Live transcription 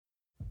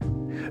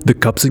The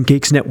Cups and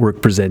Cakes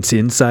Network presents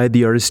Inside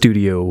the Artist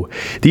Studio.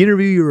 The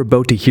interview you're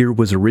about to hear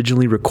was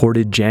originally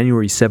recorded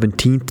January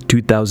 17th,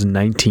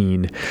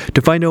 2019.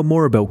 To find out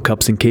more about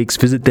Cups and Cakes,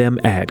 visit them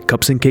at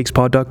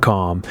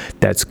cupsandcakespod.com.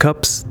 That's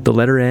cups, the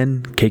letter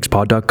N,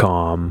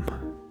 cakespod.com.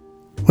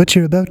 What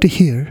you're about to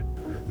hear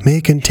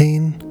may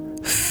contain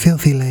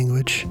filthy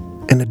language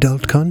and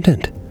adult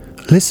content.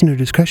 Listener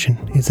discretion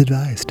is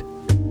advised.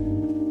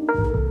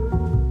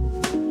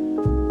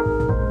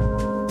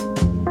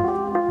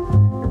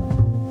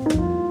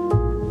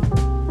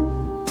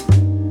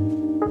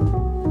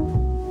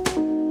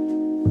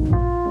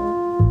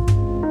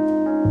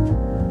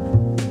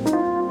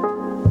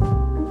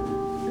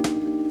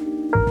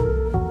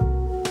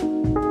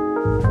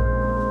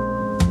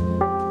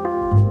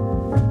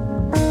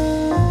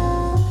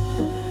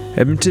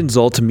 Edmonton's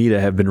Altamira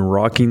have been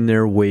rocking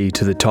their way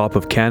to the top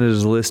of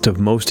Canada's list of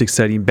most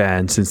exciting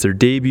bands since their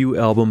debut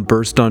album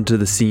burst onto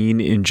the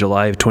scene in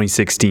July of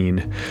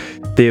 2016.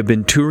 They have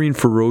been touring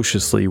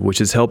ferociously, which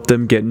has helped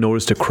them get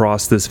noticed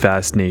across this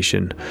vast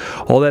nation.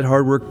 All that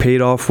hard work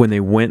paid off when they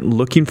went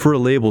looking for a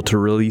label to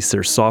release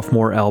their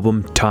sophomore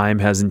album, Time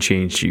Hasn't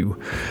Changed You.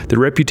 Their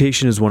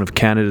reputation as one of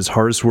Canada's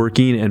hardest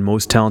working and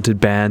most talented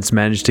bands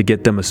managed to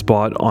get them a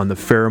spot on the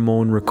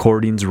Pheromone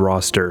Recordings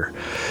roster.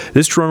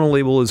 This Toronto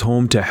label is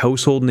home to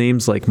household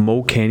names like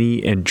Mo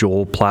Kenny and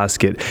Joel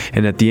Plaskett,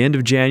 and at the end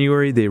of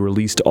January they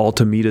released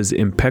Altamira's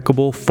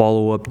impeccable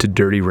follow-up to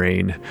Dirty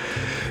Rain.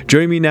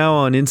 Joining me now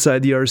on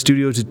Inside the Artist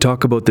Studio to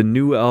talk about the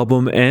new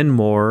album and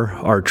more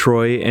are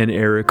Troy and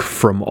Eric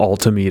from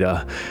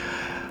Altamira.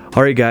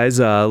 Alright guys,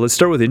 let's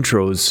start with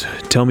intros.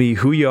 Tell me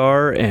who you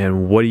are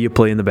and what do you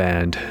play in the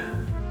band?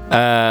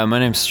 My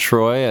name's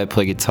Troy. I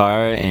play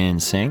guitar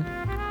and sing.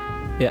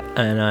 Yeah,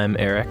 and I'm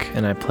Eric,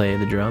 and I play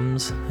the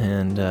drums,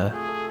 and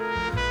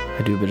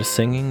I do a bit of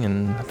singing,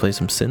 and I play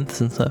some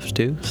synths and stuff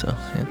too, so,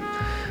 yeah.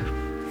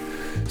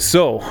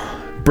 So,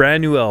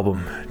 brand new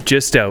album,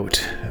 just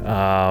out.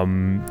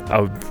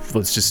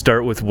 Let's just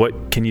start with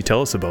what can you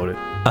tell us about it?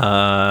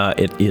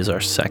 It is our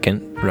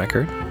second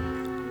record,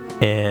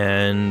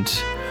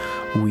 and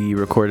we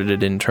recorded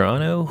it in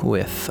Toronto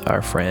with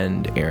our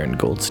friend Aaron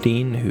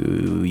Goldstein,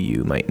 who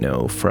you might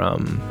know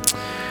from...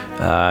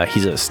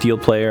 he's a steel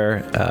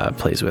player,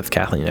 plays with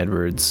Kathleen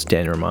Edwards,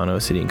 Dan Romano,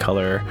 City and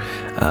Color,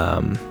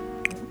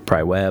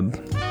 Pry Webb,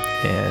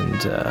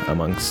 and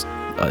amongst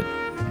a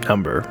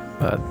number,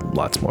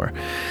 lots more.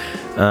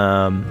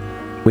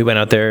 We went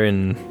out there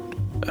in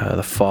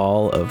the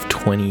fall of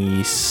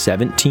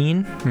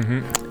 2017,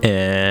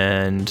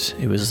 and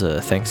it was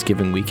a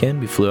Thanksgiving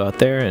weekend. We flew out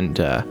there and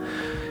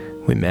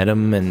we met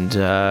him, and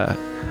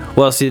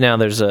well, see, now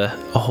there's a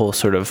whole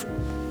sort of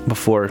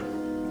before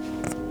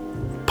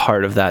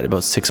part of that,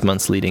 about 6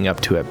 months leading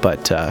up to it,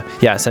 but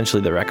yeah,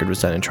 essentially the record was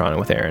done in Toronto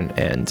with Aaron,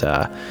 and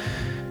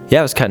yeah,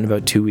 it was cut in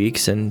about 2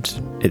 weeks, and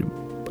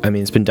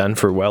it's been done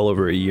for well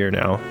over a year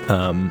now,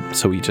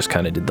 so we just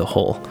kind of did the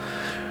whole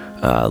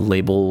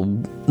label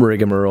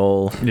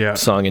rigmarole,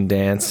 song and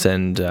dance,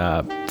 and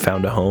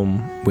found a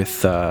home with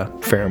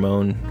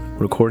Pheromone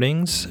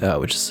Recordings,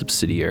 which is a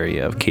subsidiary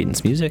of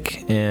Cadence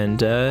Music,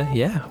 and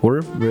yeah,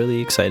 we're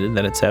really excited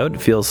that it's out.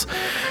 It feels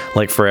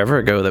like forever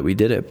ago that we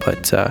did it,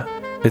 but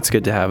it's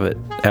good to have it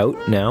out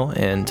now,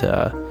 and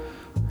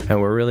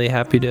we're really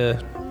happy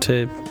to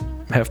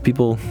have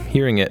people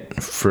hearing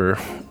it for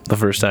the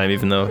first time,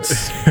 even though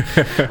it's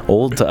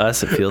old to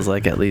us, it feels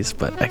like, at least,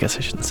 but I guess I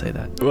shouldn't say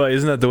that. Well,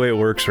 isn't that the way it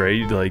works,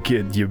 right? Like,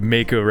 you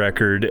make a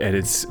record and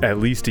it's at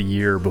least a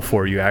year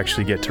before you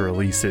actually get to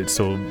release it,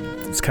 so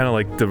it's kind of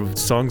like the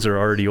songs are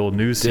already old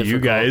news to you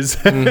guys.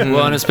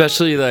 Well, and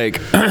especially like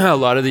a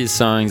lot of these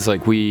songs,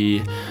 like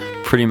we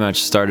pretty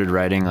much started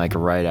writing like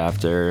right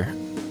after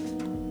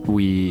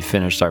we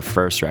finished our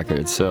first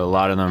record, so a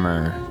lot of them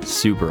are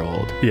super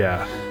old.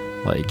 Yeah.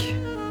 Like,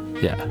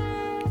 yeah.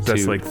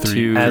 That's like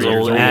three as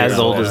years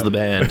old as the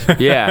band.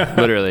 Yeah,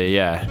 literally,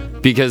 yeah.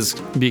 Because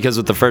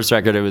with the first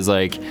record, it was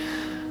like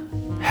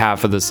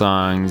half of the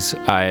songs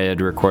I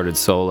had recorded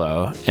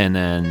solo, and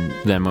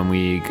then when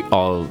we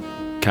all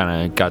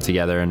kind of got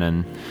together, and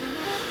then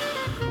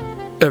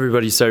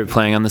everybody started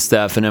playing on the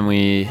stuff, and then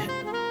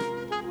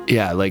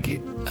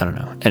I don't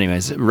know.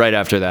 Anyways, right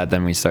after that,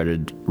 then we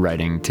started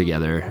writing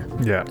together.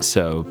 Yeah.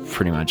 So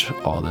pretty much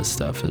all this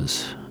stuff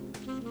is,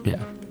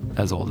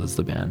 as old as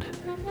the band.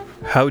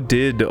 How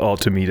did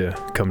Altamira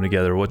come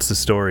together? What's the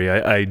story?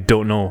 I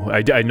don't know.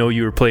 I know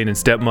you were playing in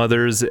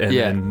Stepmothers, and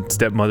then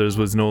Stepmothers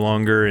was no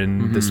longer,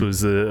 and this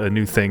was a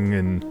new thing.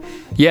 And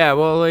yeah,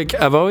 well, like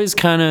I've always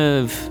kind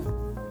of,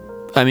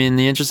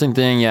 the interesting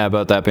thing,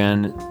 about that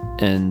band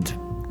and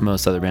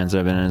most other bands that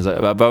I've been in is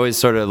I've always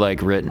sort of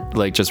like written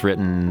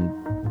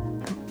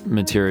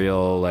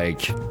material,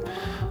 like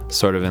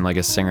sort of in like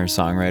a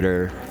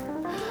singer-songwriter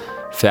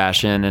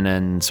fashion, and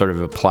then sort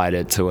of applied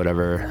it to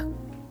whatever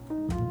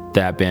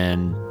that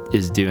band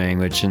is doing,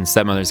 which in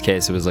Stepmother's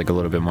case it was like a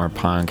little bit more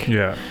punk.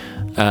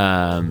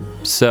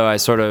 So I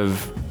sort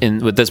of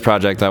with this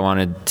project I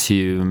wanted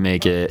to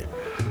make it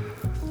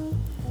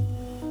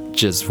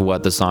just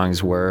what the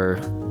songs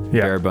were,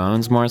 bare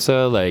bones more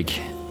so, like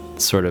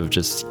sort of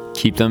just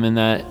keep them in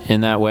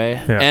that way.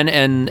 Yeah.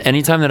 And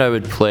anytime that I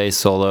would play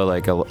solo,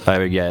 like I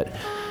would get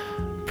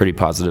pretty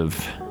positive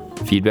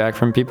feedback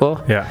from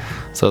people. Yeah.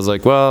 So I was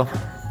like, well,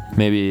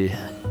 maybe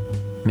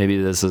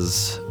this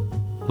is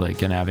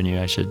like an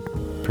avenue I should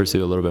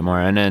pursue a little bit more.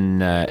 And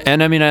then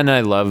and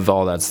I love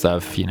all that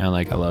stuff, you know,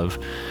 like I love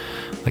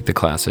like the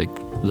classic,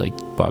 like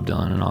Bob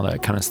Dylan and all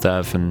that kind of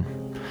stuff. And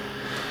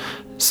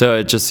so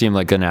it just seemed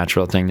like a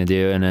natural thing to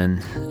do. And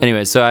then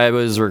anyway, so I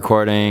was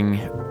recording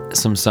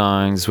some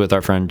songs with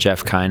our friend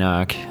Jeff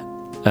Kynock,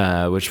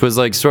 which was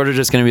like sort of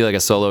just going to be like a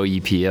solo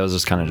EP. I was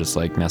just kind of just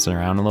like messing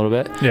around a little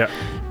bit. Yeah.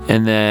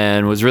 And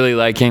then was really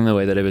liking the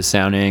way that it was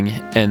sounding.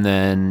 And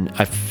then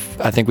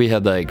I think we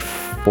had like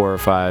 4 or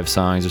 5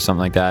 songs or something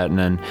like that. And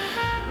then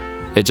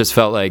it just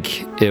felt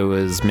like it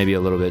was maybe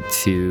a little bit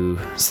too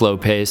slow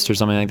paced or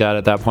something like that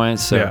at that point.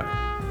 So,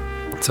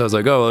 so I was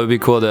like, oh, well, it would be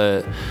cool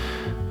to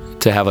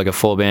have like a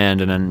full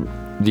band. And then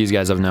these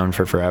guys I've known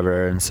for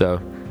forever. And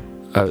so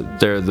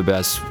they're the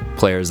best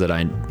players that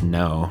I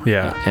know.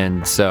 Yeah.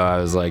 And so I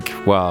was like,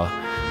 well,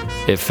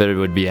 if it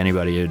would be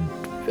anybody,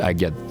 I'd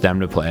get them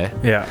to play.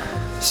 Yeah.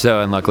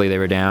 So, and luckily they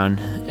were down.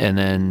 And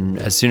then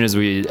as soon as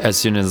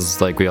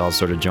like we all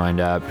sort of joined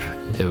up,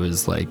 it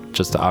was like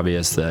just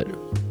obvious that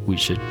we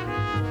should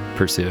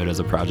pursue it as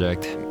a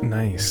project.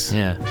 Nice.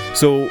 Yeah.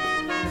 So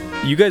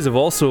you guys have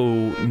also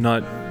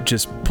not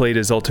just played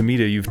as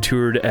Ultimita, you've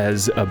toured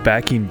as a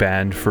backing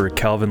band for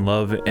Calvin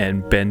Love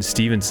and Ben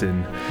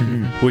Stevenson,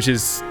 which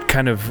is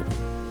kind of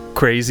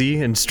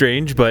crazy and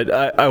strange, but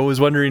I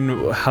was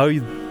wondering how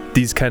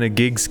these kind of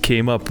gigs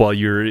came up while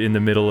you're in the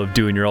middle of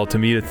doing your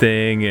Ultimita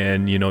thing,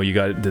 and you know you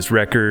got this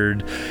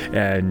record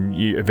and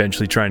you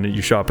eventually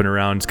you're shopping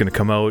around, it's going to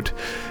come out.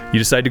 You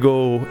decide to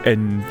go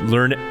and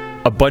learn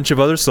a bunch of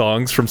other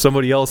songs from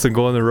somebody else and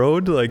go on the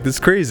road. Like, this is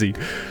crazy.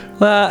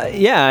 Well,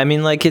 yeah, I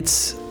mean, like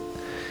first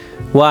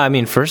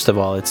of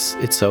all, it's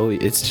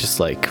just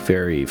like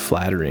very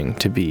flattering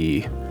to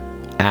be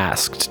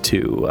asked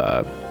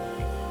to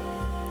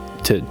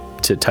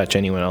touch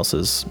anyone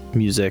else's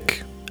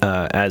music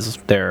as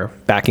their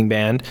backing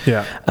band.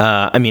 Yeah.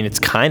 I mean, it's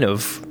kind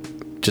of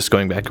just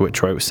going back to what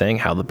Troy was saying,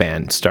 how the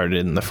band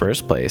started in the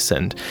first place.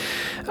 And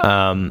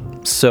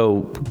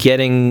so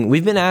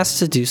we've been asked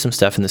to do some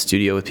stuff in the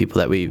studio with people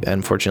that we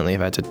unfortunately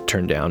have had to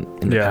turn down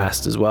in the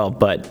past as well.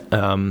 But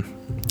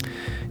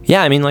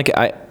yeah, I mean, like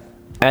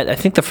I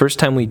think the first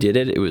time we did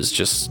it, it was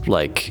just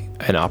like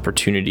an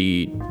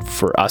opportunity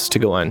for us to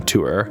go on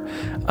tour.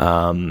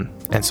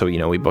 And so, you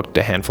know, we booked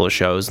a handful of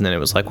shows, and then it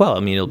was like, well, I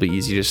mean, it'll be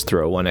easy to just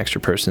throw one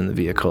extra person in the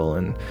vehicle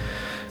and,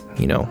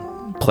 you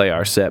know, play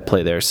our set,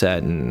 play their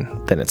set, and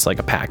then it's like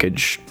a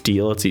package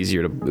deal. It was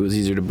easier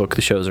to book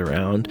the shows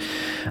around.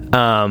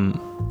 And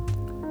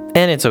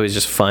it's always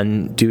just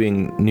fun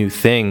doing new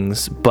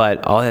things.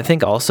 But I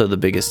think also the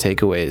biggest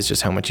takeaway is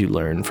just how much you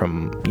learn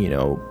from, you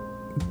know,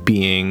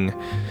 being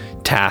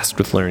tasked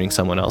with learning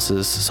someone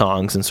else's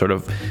songs and sort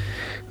of,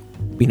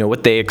 you know,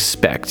 what they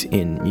expect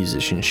in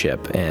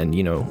musicianship. And,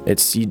 you know,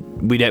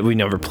 we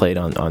never played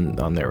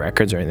on their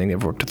records or anything.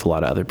 They've worked with a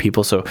lot of other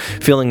people, so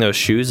filling those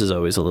shoes is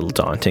always a little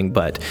daunting.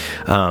 But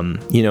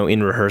you know,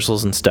 in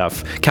rehearsals and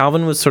stuff,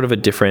 Calvin was sort of a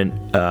different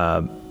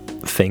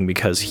thing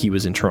because he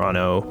was in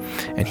Toronto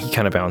and he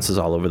kind of bounces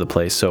all over the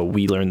place. So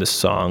we learned the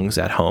songs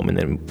at home, and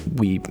then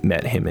we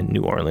met him in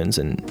New Orleans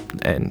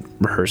and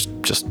rehearsed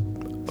just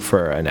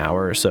for an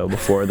hour or so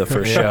before the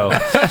first show,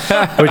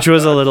 which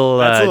was a little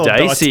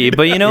dicey.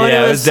 But you know,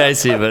 yeah, it was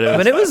dicey,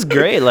 but it was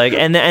great. Like,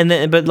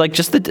 but like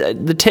just the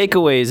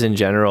takeaways in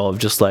general of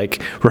just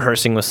like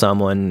rehearsing with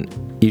someone,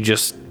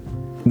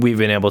 we've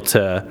been able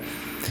to,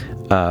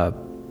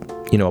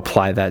 you know,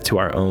 apply that to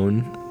our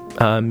own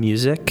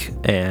music.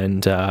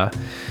 And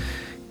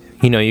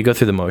you know, you go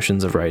through the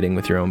motions of writing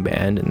with your own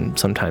band, and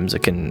sometimes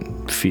it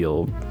can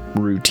feel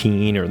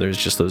routine, or there's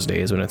just those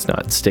days when it's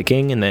not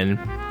sticking. And then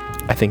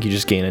I think you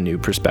just gain a new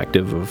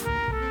perspective of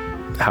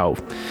how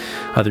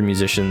other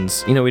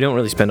musicians, you know, we don't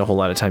really spend a whole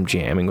lot of time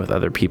jamming with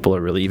other people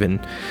or really even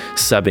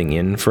subbing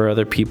in for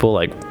other people.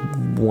 Like,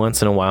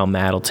 once in a while,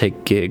 Matt will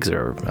take gigs,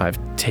 or I've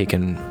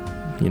taken,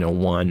 you know,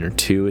 1 or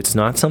 2. It's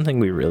not something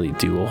we really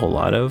do a whole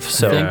lot of.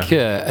 So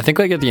I think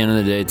like at the end of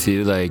the day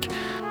too, like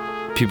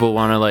people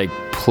want to like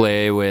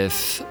play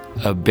with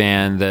a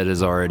band that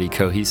is already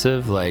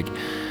cohesive, like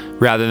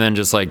rather than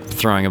just like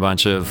throwing a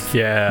bunch of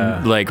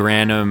like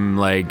random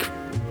like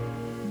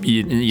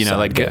you know,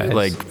 like guys.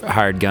 like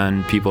hired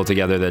gun people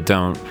together that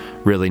don't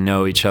really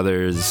know each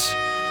other's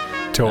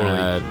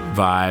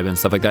vibe and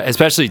stuff like that,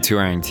 especially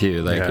touring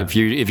too. Like if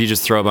you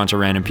just throw a bunch of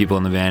random people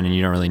in the van and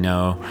you don't really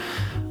know,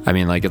 I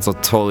mean, like it's a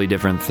totally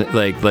different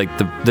like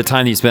the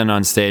time you spend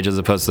on stage as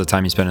opposed to the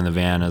time you spend in the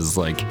van is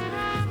like,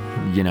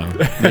 you know,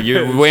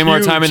 you're way more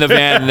time in the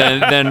van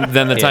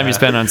than the time you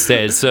spend on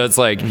stage. So it's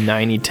like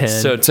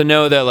 90-10. So to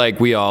know that like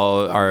we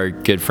all are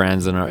good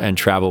friends and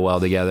travel well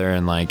together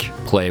and like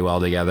play well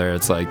together,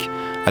 it's like,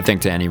 I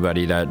think to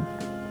anybody that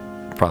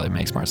probably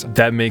makes more sense.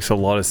 That makes a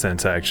lot of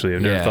sense, actually.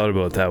 I've never Yeah. thought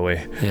about it that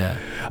way. Yeah.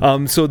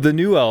 So the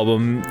new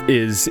album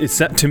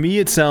to me,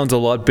 it sounds a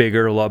lot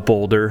bigger, a lot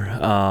bolder.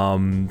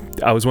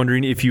 I was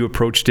wondering if you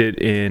approached it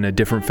in a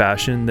different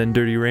fashion than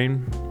Dirty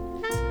Rain.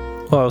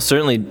 Well,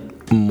 certainly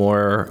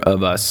more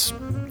of us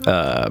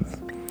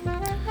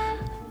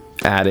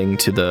adding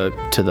to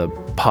the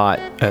pot,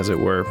 as it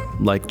were.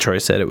 Like Troy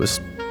said, it was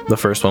the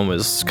first one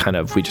was kind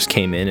of, we just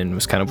came in and it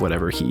was kind of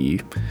whatever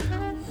he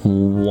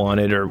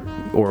wanted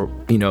or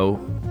you know,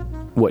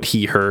 what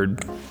he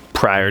heard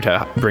prior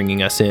to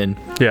bringing us in.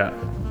 Yeah.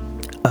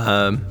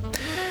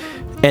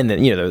 And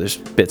then, you know, there's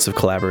bits of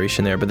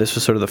collaboration there, but this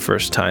was sort of the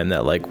first time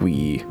that like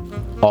we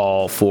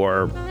all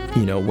four,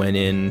 you know, went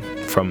in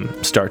from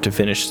start to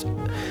finish,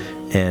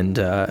 and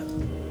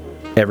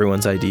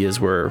everyone's ideas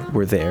were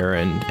there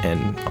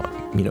and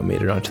you know,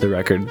 made it onto the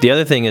record. The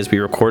other thing is we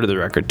recorded the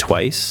record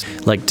twice.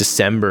 Like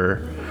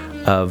December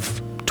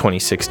of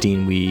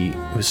 2016, we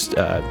was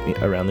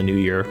around the New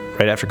Year,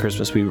 right after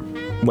Christmas, we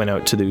went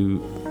out to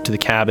the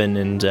cabin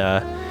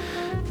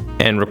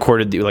and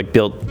recorded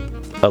built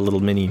a little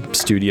mini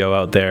studio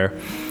out there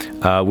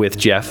with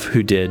Jeff,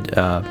 who did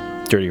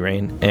Dirty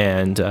Rain,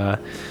 and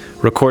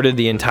recorded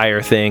the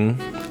entire thing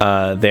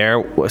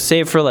there,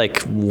 save for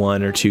like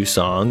one or two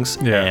songs.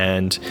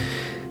 Yeah.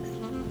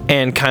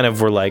 And kind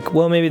of were like,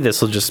 well, maybe we'll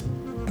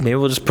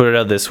just put it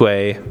out this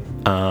way.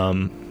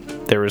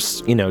 There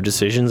was, you know,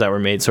 decisions that were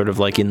made sort of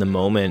like in the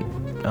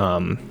moment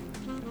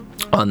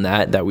on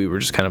that we were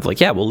just kind of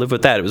like, yeah, we'll live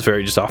with that. It was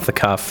very just off the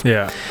cuff.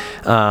 Yeah.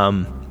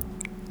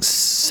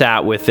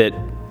 Sat with it,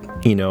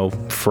 you know,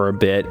 for a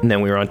bit, and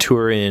then we were on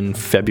tour in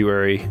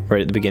February,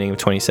 right at the beginning of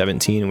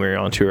 2017. We were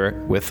on tour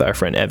with our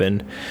friend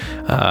Evan,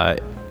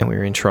 and we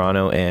were in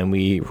Toronto, and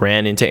we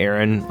ran into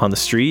Aaron on the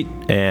street,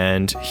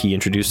 and he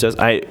introduced us.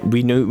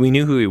 We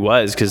knew who he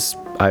was because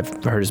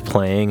I've heard his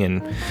playing,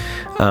 and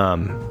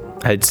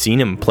I'd seen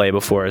him play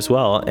before as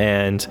well.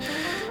 And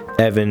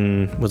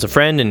Evan was a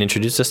friend and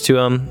introduced us to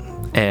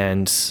him,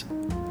 and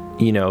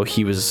you know,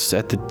 he was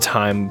at the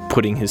time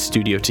putting his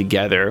studio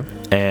together,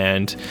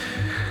 and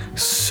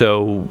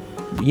so,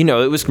 you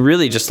know, it was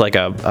really just like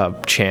a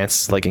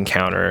chance like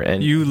encounter.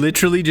 And You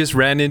literally just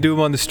ran into him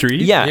on the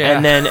street? yeah.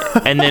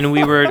 and then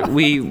we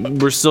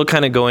were still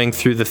kind of going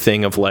through the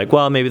thing of like,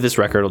 well, maybe this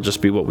record will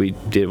just be what we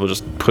did, we'll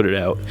just put it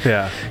out.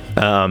 Yeah.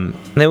 And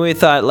then we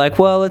thought like,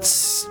 well,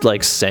 let's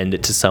like send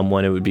it to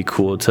someone. It would be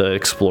cool to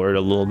explore it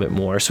a little bit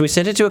more. So we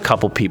sent it to a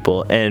couple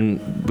people, and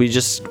we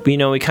just, you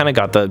know, we kind of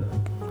got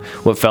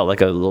what felt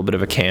like a little bit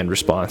of a canned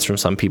response from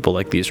some people,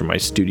 like, these are my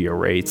studio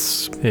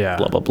rates, Yeah.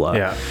 blah, blah, blah.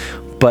 Yeah.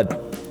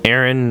 But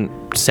Aaron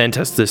sent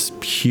us this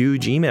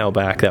huge email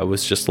back that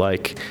was just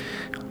like,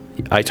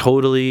 I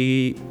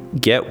totally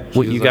get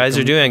what you guys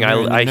are doing.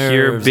 I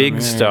hear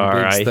Big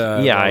Star.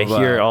 I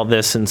hear all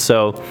this. And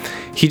so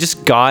he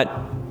just got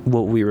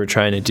what we were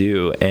trying to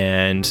do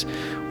and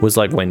was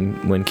like,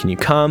 when can you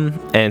come?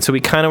 And so we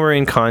kind of were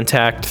in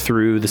contact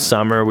through the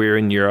summer. We were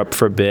in Europe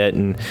for a bit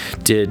and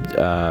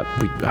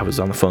I was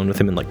on the phone with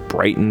him in like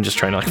Brighton, just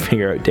trying to like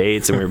figure out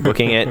dates, and we were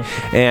booking it.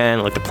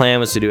 And like the plan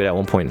was to do it at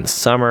one point in the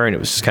summer, and it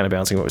was just kind of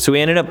bouncing over. So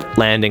we ended up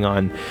landing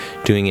on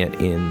doing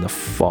it in the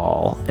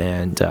fall,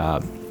 and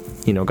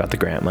you know, got the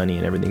grant money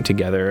and everything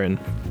together, and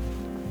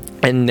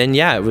then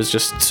yeah, it was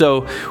just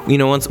so, you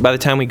know, by the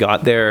time we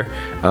got there,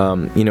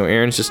 you know,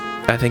 Aaron's just,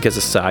 I think, as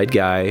a side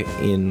guy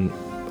in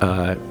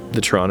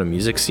the Toronto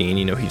music scene,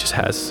 you know, he just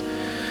has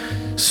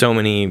so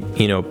many,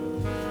 you know,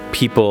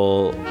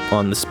 people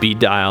on the speed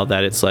dial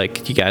that it's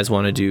like, you guys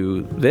want to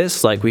do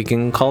this, like, we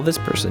can call this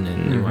person in.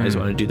 Mm-hmm. You guys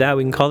want to do that,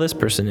 we can call this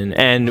person in.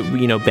 And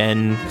you know,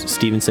 Ben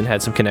Stevenson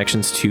had some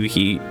connections too.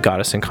 He got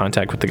us in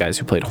contact with the guys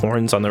who played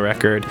horns on the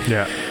record.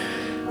 Yeah.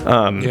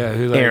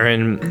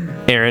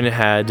 Aaron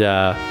had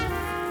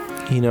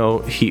you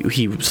know,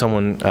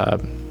 someone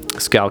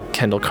Scal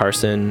Kendall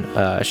Carson,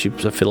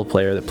 she's a fiddle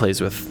player that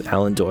plays with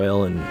Alan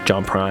Doyle and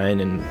John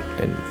Prine and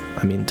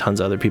I mean tons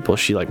of other people.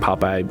 She like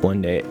Popeye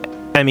one day.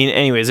 I mean,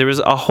 anyways, there was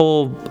a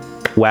whole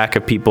whack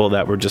of people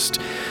that were just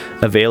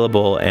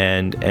available,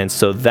 and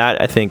so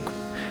that, I think,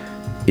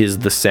 is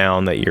the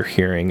sound that you're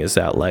hearing, is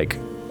that like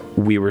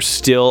we were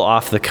still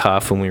off the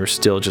cuff and we were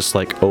still just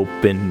like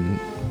open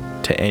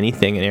to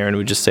anything. And Aaron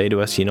would just say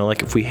to us, you know,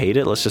 like, if we hate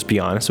it, let's just be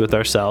honest with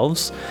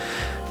ourselves,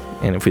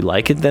 and if we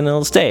like it, then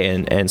it'll stay.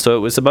 And so it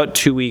was about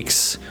 2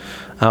 weeks,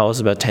 it was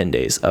about 10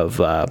 days of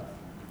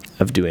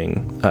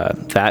doing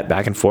that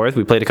back and forth.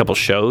 We played a couple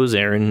shows.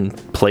 Aaron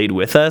played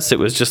with us. It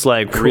was just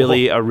like cool.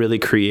 a really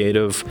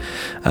creative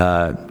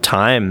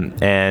time.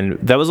 And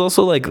that was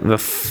also like the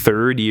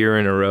third year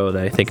in a row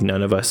that I think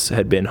none of us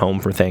had been home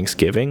for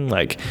Thanksgiving.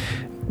 Like,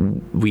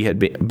 we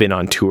had been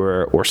on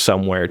tour or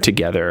somewhere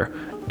together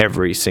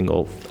every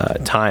single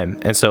time.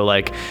 And so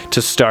like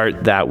to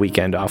start that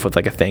weekend off with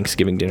like a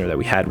Thanksgiving dinner that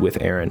we had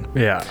with Aaron,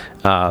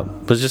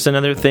 was just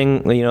another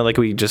thing, you know, like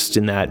we just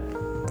in that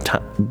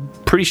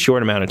pretty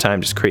short amount of time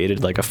just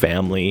created like a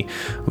family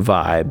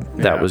vibe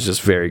that was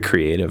just very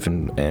creative,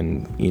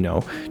 and you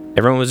know,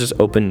 everyone was just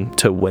open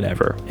to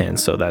whatever. And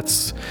so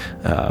that's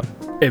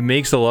it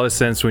makes a lot of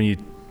sense when you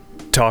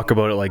talk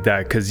about it like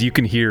that, because you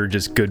can hear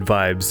just good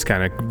vibes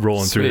kind of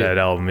rolling through Sweet. that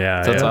album.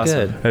 Yeah, That's yeah.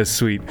 awesome. Good. That's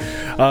sweet.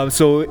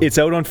 So it's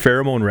out on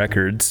Pheromone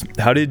Records.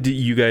 How did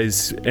you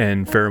guys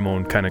and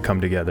Pheromone kind of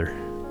come together?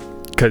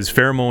 Because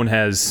Pheromone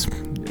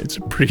it's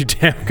a pretty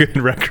damn good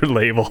record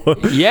label.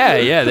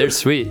 Yeah, they're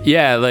sweet.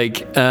 Yeah,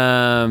 like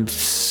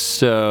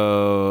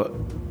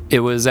so it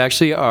was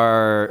actually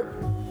our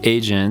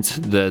agent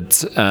that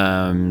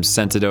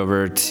sent it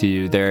over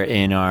to their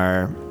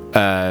A&R,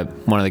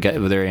 one of the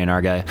guys, their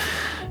A&R guy.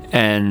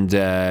 And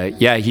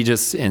he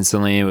just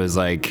instantly was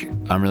like,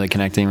 I'm really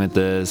connecting with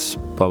this,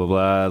 blah, blah,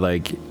 blah.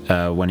 Like,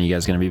 when are you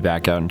guys going to be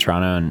back out in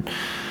Toronto? And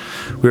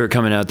we were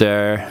coming out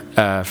there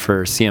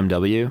for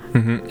CMW.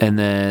 Mm-hmm. And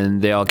then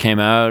they all came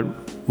out,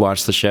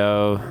 watched the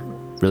show,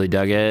 really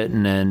dug it,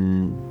 and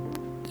then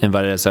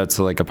invited us out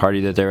to like a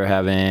party that they were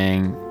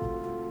having.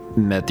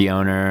 Met the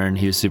owner, and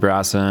he was super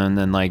awesome.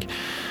 Then like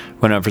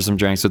went out for some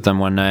drinks with them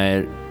one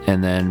night,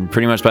 and then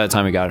pretty much by the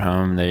time we got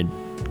home, they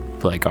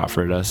like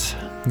offered us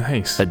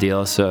Nice. a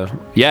deal. So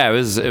yeah, it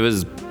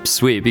was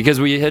sweet, because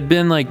we had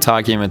been like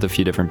talking with a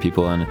few different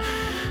people, and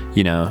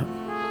you know,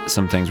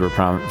 some things were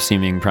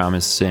seeming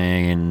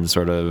promising and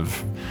sort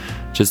of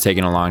just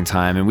taking a long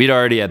time, and we'd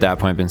already at that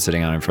point been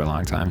sitting on it for a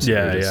long time.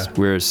 So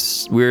we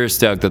were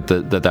stoked that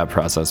that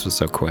process was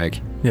so quick.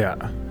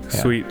 Yeah.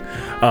 Sweet.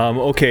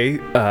 Okay,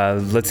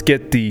 let's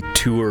get the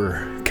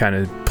tour kind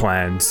of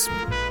plans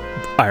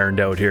ironed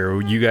out here.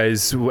 You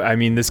guys, I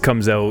mean, this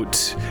comes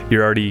out,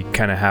 you're already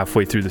kind of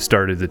halfway through the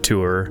start of the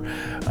tour,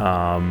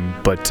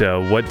 but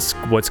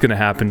what's going to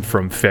happen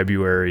from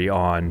February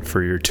on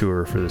for your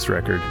tour for this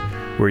record?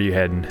 Where are you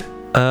heading?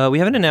 We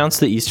haven't announced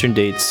the Eastern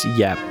dates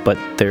yet, but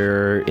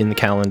they're in the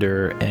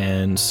calendar,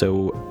 and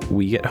so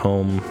we get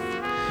home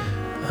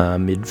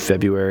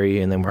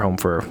mid-February, and then we're home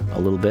for a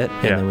little bit,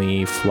 and then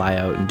we fly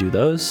out and do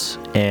those,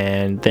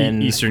 and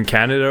then Eastern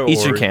Canada?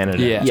 Eastern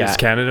Canada. Yeah. Just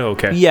Canada?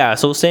 Okay. Yeah,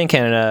 so we'll stay in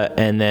Canada,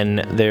 and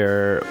then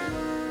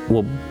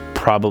we'll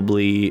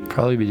probably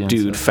Be doing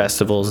do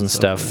festivals and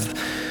stuff.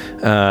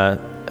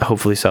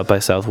 Hopefully South by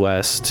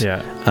Southwest.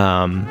 Yeah.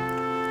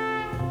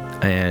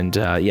 And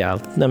I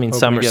mean,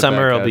 Hoping to get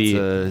summer back will out be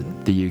to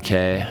the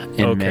UK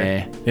in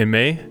May. In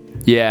May?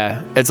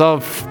 Yeah, it's all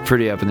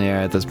pretty up in the air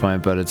at this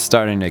point, but it's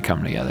starting to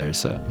come together.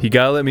 So You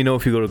gotta let me know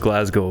if you go to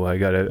Glasgow. I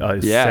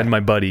gotta send my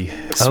buddy.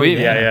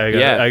 Sweet.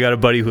 I got a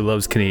buddy who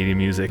loves Canadian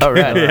music. Oh,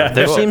 right. Yeah.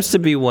 there seems to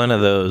be one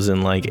of those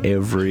in like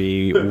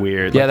every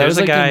weird. Yeah, like, there's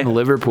a like guy in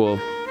Liverpool.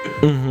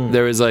 Mhm.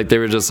 There was like, they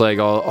were just like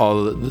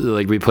all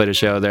like, we played a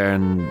show there,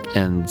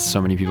 and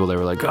so many people, they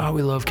were like, oh,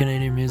 we love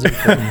Canadian music.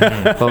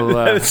 Blah, blah,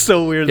 blah. It's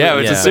so weird. Yeah, that-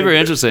 which is super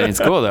interesting. It's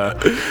cool though.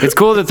 It's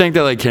cool to think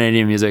that like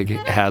Canadian music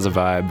has a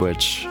vibe,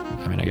 which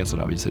I mean, I guess it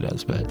obviously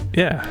does, but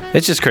Yeah.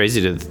 It's just crazy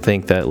to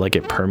think that like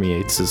it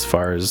permeates as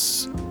far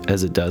as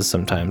it does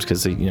sometimes,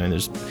 because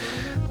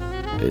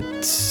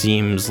it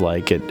seems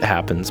like it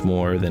happens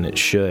more than it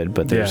should,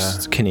 but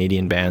there's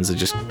Canadian bands that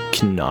just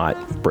cannot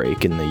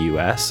break in the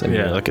US. I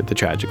mean, you look at the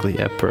Tragically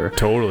Hip or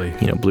Totally.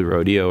 Blue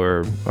Rodeo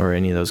or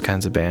any of those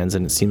kinds of bands,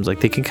 and it seems like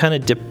they can kind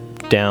of dip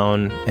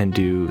down and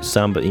do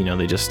some, but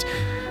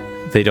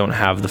they don't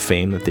have the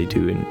fame that they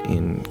do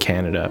in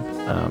Canada.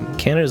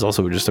 Canada is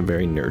also just a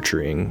very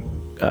nurturing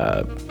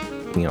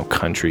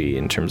country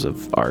in terms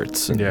of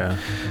arts, and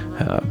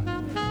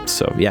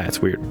so yeah, it's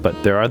weird,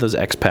 but there are those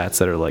expats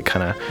that are like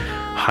kind of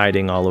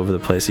hiding all over the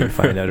place that you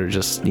find out are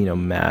just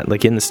mad.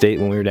 Like in the state,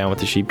 when we were down with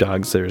the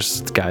Sheepdogs,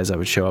 there's guys that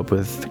would show up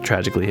with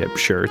Tragically Hip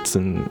shirts,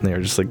 and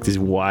they're just like these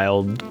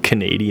wild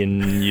Canadian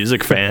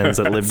music fans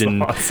that lived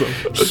in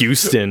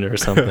Houston or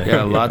something.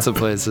 yeah, lots of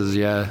places.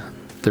 Yeah,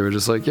 they were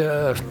just like,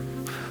 yeah,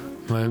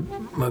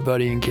 my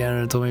buddy in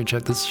Canada told me to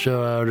check this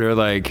show out,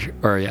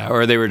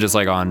 or they were just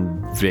like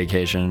on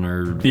vacation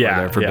or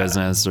there for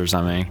business or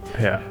something.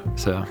 Yeah.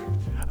 So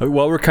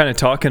while we're kind of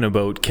talking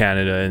about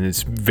Canada and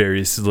its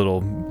various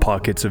little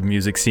pockets of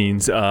music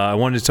scenes, I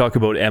wanted to talk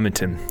about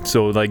Edmonton.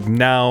 So like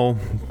now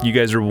you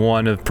guys are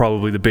one of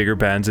probably the bigger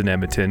bands in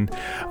Edmonton.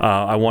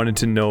 I wanted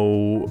to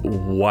know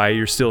why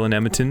you're still in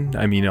Edmonton.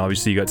 I mean,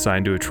 obviously you got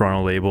signed to a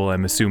Toronto label.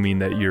 I'm assuming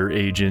that your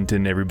agent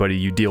and everybody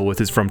you deal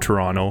with is from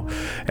Toronto,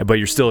 but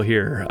you're still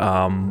here.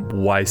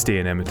 Why stay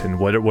in Edmonton?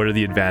 What are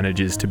the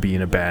advantages to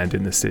being a band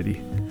in the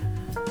city?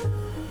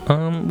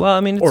 Well,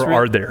 I mean,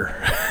 are there?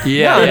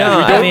 Yeah,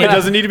 It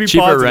doesn't need to be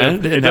cheaper positive.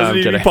 rent? It No, doesn't I'm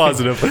need to be kidding.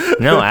 positive.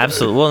 No,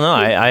 absolutely. Well, no,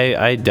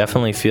 I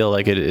definitely feel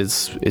like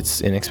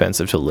it's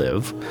inexpensive to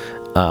live.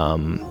 I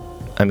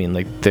mean,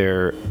 like I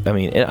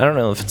don't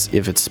know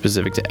if it's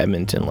specific to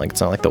Edmonton. Like,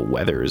 it's not like the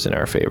weather is in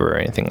our favor or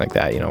anything like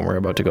that. We're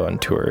about to go on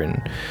tour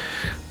in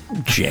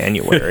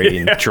January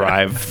and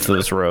drive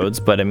those roads,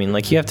 but I mean,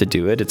 like, you have to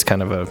do it. It's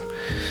kind of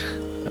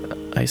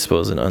I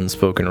suppose an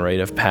unspoken rite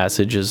of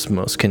passage, as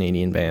most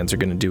Canadian bands are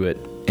going to do it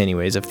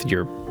anyways if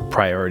your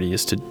priority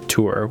is to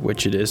tour,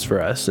 which it is for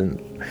us. And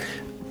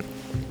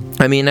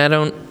I mean,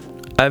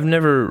 I've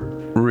never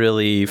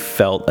really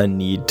felt a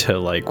need to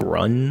like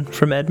run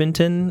from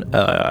Edmonton.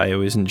 I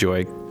always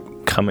enjoy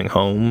coming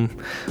home.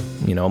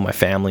 My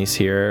family's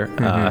here.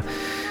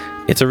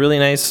 it's a really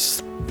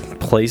nice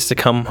place to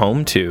come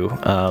home to.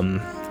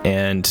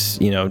 And,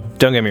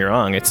 don't get me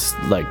wrong, it's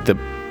like the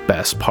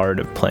best part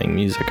of playing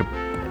music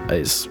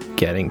is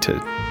getting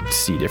to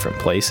see different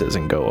places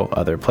and go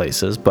other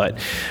places. But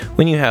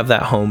when you have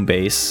that home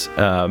base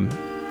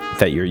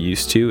that you're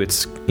used to,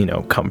 it's,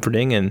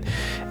 comforting. And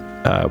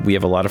we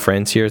have a lot of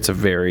friends here. It's a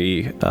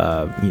very,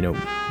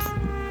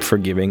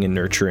 forgiving and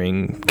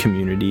nurturing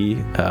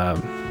community.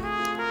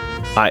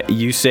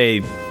 You say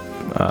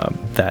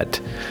that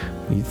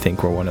you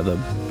think we're one of the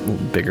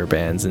bigger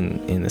bands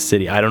in the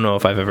city. I don't know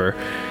if I've ever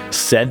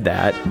said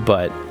that,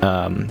 but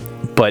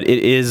it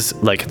is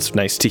like, it's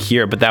nice to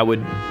hear. But I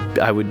would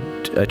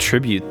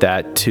attribute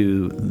that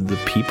to the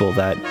people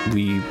that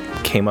we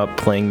came up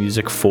playing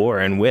music for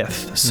and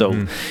with. So,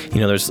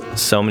 there's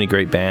so many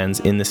great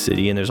bands in the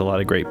city, and there's a lot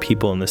of great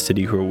people in the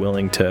city who are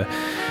willing to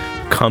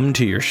come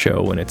to your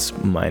show when it's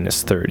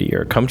minus 30,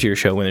 or come to your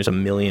show when there's a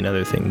million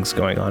other things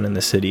going on in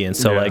the city. And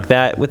so like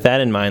that, with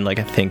that in mind, like,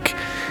 I think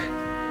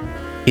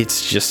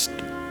it's just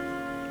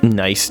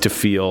nice to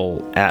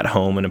feel at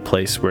home in a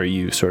place where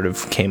you sort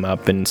of came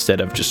up, instead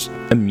of just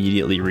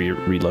immediately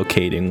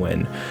relocating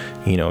when,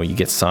 you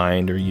get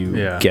signed or you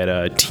get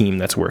a team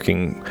that's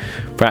working.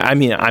 But I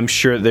mean, I'm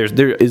sure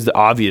there is the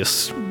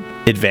obvious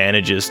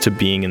advantages to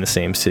being in the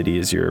same city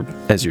as your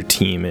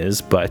team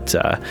is, but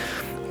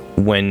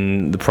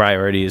when the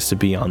priority is to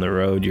be on the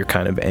road, you're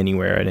kind of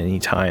anywhere at any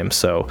time.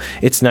 So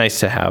it's nice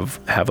to have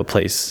a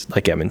place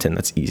like Edmonton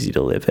that's easy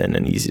to live in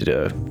and easy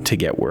to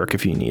get work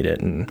if you need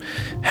it, and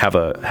have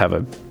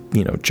a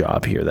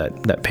job here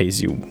that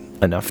pays you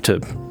enough to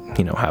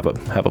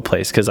have a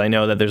place. Because I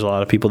know that there's a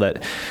lot of people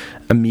that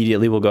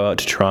immediately will go out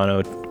to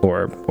Toronto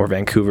or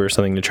Vancouver or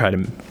something to try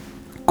to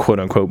quote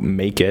unquote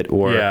make it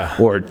or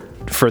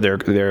for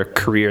their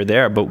career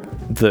there, but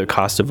the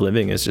cost of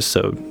living is just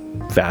so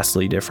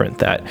vastly different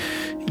that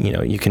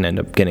you can end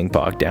up getting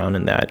bogged down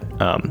in that.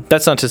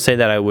 That's not to say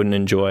that I wouldn't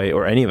enjoy,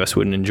 or any of us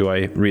wouldn't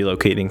enjoy,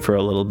 relocating for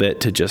a little bit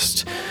to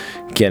just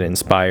get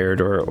inspired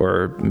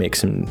or make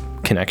some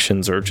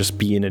connections, or just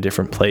be in a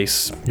different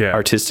place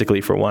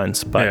artistically for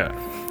once. But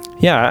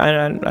I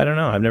don't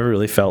know, I've never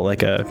really felt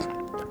like a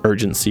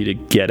urgency to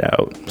get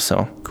out.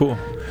 So cool.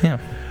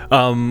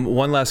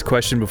 One last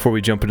question before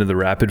we jump into the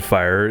rapid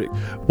fire.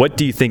 What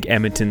do you think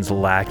Edmonton's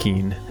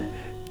lacking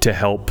to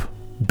help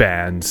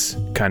bands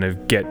kind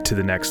of get to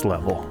the next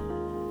level?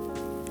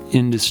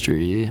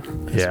 Industry,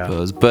 I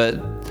suppose, but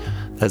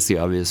that's the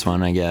obvious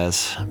one, I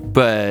guess.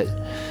 But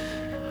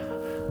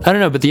I don't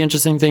know. But the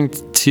interesting thing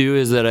too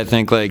is that I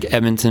think like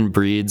Edmonton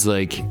breeds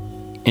like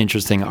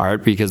interesting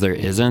art, because there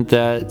isn't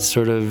that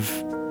sort of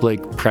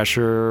like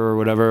pressure or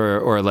whatever,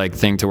 or like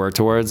thing to work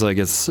towards. Like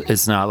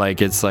it's not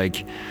like it's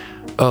like,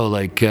 oh,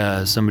 like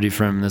somebody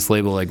from this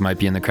label like might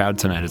be in the crowd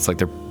tonight. It's like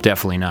they're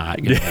definitely not.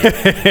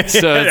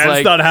 So it's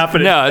like not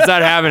happening. No, it's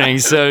not happening.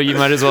 So you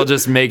might as well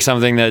just make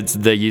something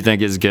that you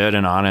think is good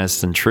and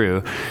honest and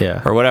true,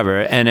 or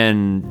whatever.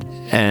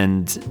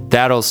 And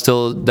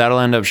that'll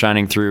end up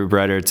shining through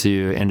brighter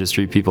to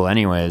industry people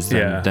anyways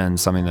than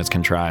something that's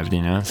contrived.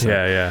 So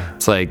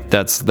it's like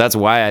that's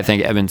why I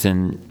think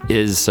Edmonton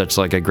is such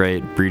like a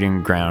great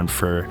breeding ground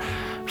for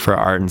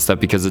art and stuff,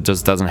 because it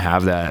just doesn't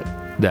have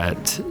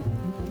that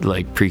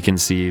like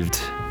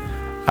preconceived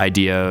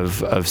idea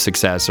of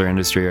success or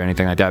industry or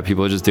anything like that.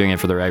 People are just doing it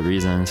for the right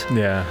reasons.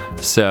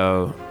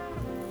 So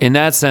in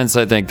that sense,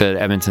 I think that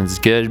Edmonton's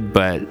good,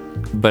 but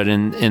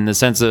in the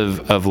sense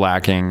of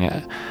lacking,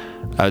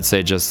 I would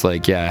say just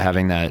like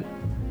having that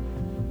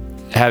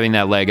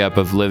leg up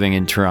of living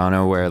in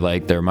Toronto, where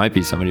like there might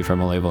be somebody from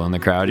a label in the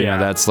crowd.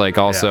 That's like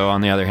also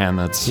on the other hand,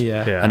 that's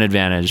an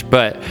advantage.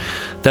 But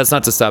that's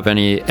not to stop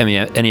any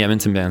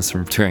Edmonton bands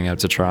from touring out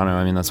to Toronto.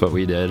 I mean, that's what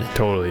we did.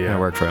 Totally, It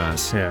worked for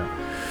us.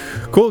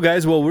 Cool,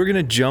 guys. Well, we're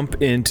gonna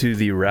jump into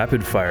the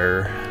rapid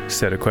fire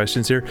set of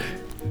questions here.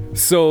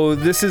 So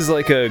this is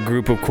like a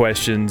group of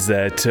questions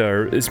that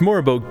it's more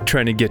about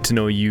trying to get to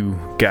know you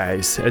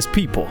guys as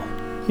people.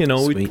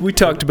 We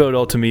talked about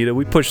Ultimita.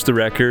 We pushed the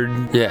record.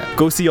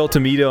 Go see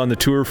Ultimita on the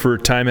tour for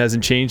Time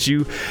Hasn't Changed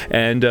You.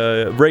 And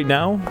right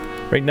now,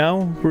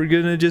 we're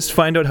going to just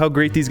find out how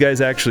great these guys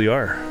actually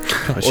are.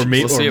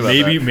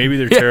 Maybe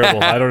they're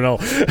terrible. I don't know.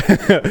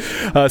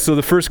 So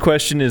the first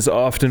question is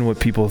often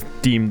what people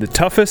deem the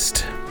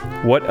toughest.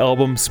 What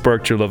album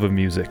sparked your love of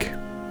music?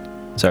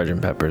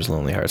 Sgt. Pepper's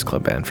Lonely Hearts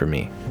Club Band for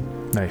me.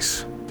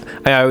 Nice.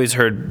 I always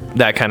heard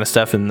that kind of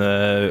stuff in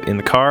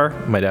the car.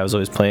 My dad was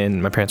always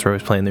playing, my parents were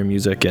always playing their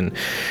music, and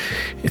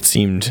it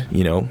seemed,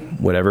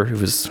 whatever, it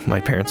was my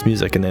parents'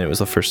 music. And then it was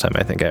the first time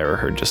I think I ever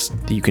heard just,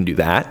 you can do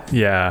that.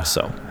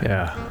 So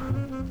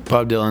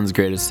Bob Dylan's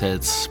Greatest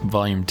Hits,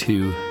 Volume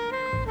 2.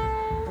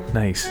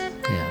 Nice.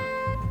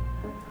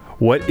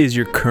 What is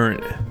your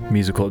current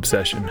musical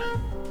obsession?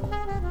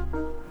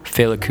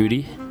 Fela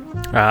Kuti.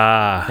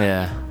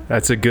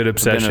 That's a good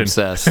obsession. Been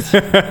obsessed.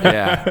 You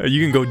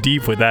can go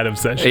deep with that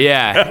obsession.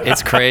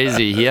 It's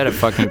crazy. He had a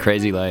fucking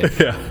crazy life.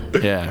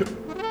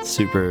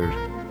 Super,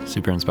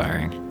 super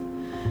inspiring.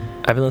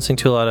 I've been listening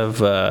to a lot of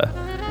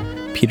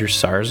Peter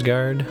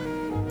Sarsgaard.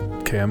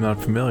 Okay, I'm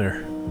not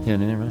familiar. Yeah,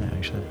 neither am I,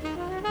 actually.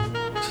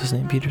 Is his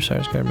name Peter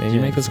Sarsgaard? Maybe. Did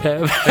you make this guy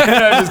up?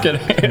 I'm just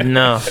kidding.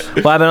 No.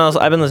 Well,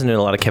 I've been listening to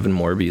a lot of Kevin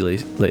Morby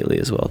lately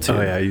as well too.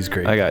 Oh yeah, he's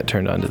great. I got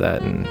turned on to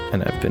that, and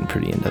I've been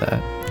pretty into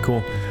that.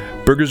 Cool.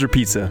 Burgers or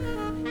pizza?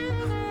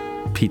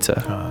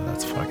 Pizza. Oh,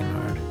 that's fucking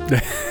hard.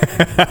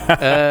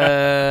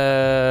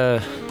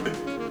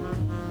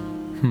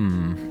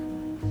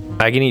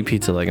 I can eat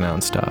pizza like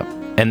nonstop,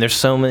 and there's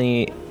so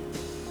many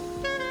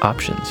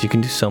options. You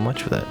can do so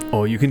much with it.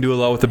 Oh, you can do a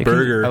lot with the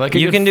burger. I like a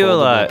You good can do a foldable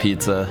lot.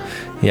 pizza.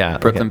 Yeah.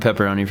 Brooklyn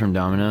pepperoni from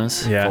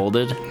Domino's. Yeah.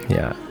 Folded.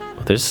 Yeah.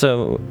 There's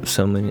so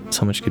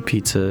much good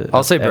pizza.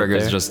 I'll say out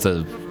burgers there. just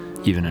to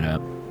even it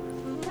up.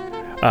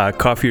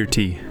 Coffee or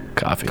tea?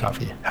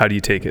 Coffee. How do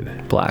you take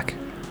it? Black.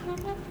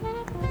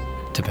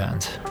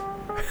 Depends.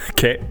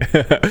 Okay.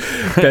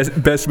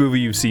 best movie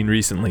you've seen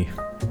recently?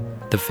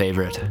 The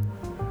Favorite.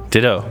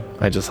 Ditto.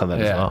 I just saw that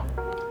as well.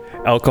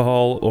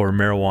 Alcohol or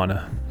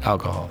marijuana?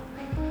 Alcohol.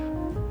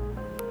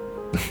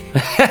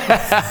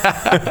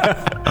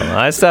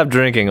 I stopped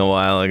drinking a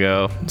while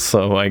ago,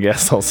 so I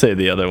guess I'll say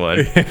the other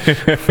one.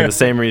 For the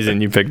same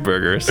reason you picked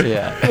burgers.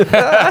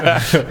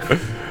 Yeah.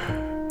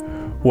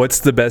 What's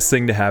the best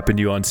thing to happen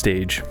to you on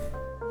stage?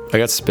 I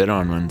got spit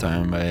on one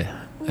time by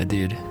a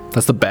dude.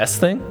 That's the best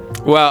thing?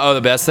 Well,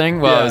 the best thing?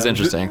 Well, it was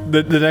interesting.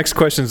 The next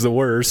question's the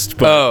worst.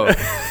 But Oh,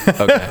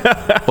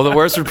 okay. Well, the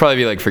worst would probably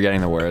be like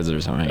forgetting the words or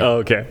something. Oh,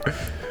 okay.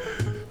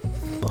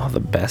 Oh, the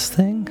best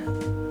thing?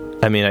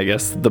 I mean, I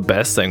guess the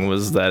best thing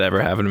was that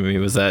ever happened to me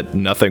was that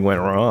nothing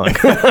went wrong.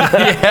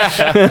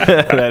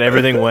 That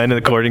everything went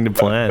according to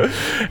plan.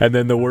 And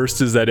then the worst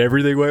is that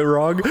everything went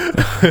wrong.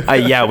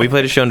 Yeah, we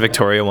played a show in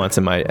Victoria once,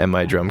 and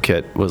my drum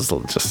kit was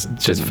just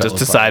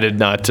decided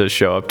not to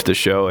show up to the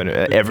show, and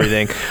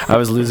everything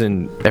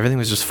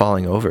was just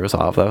falling over. It was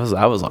awful.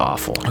 That was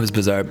awful. It was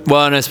bizarre.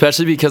 Well, and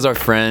especially because our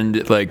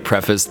friend like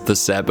prefaced the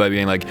set by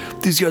being like,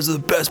 "These guys are the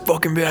best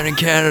fucking band in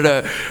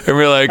Canada," and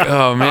we're like,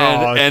 "Oh man!"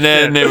 Oh, and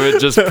then it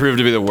would just prove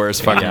to be the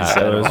worst fucking Yeah,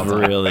 set. it of was all time.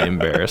 really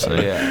embarrassing.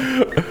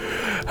 Yeah.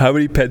 How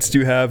many pets do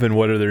you have, and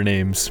what are their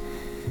names?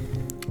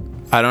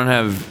 I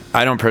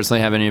don't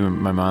personally have any, but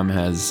my mom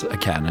has a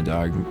cat and a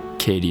dog,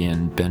 Katie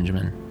and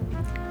Benjamin.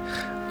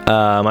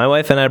 My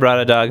wife and I brought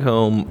a dog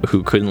home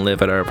who couldn't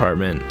live at our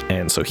apartment,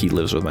 and so he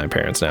lives with my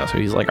parents now. So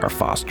he's like our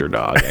foster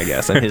dog, I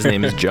guess. And his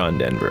name is John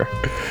Denver.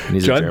 And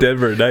he's a John German.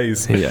 Denver,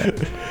 nice. Yeah.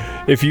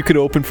 If you could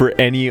open for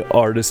any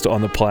artist on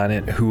the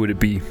planet, who would it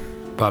be?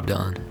 Bob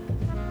Dylan.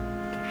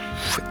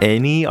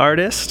 Any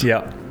artist?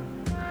 Yeah.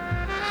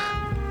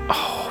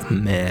 Oh,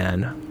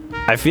 man.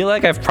 I feel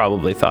like I've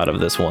probably thought of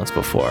this once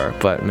before,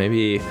 but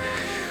maybe.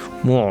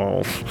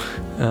 Whoa.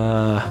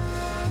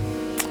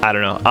 I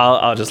don't know.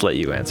 I'll just let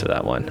you answer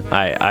that one.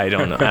 I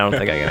don't know. I don't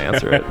think I can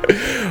answer it.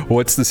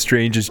 What's the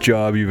strangest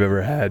job you've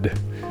ever had?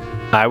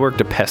 I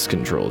worked a pest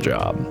control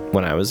job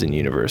when I was in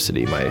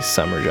university. My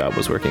summer job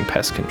was working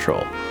pest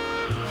control.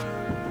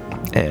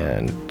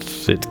 And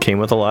it came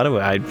with a lot of,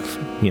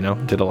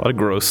 did a lot of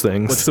gross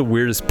things. What's the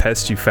weirdest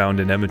pest you found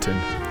in Edmonton?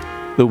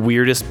 The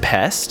weirdest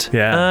pest?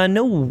 Yeah.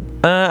 No.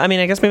 I mean,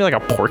 I guess maybe like a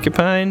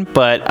porcupine,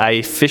 but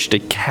I fished a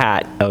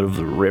cat out of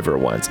the river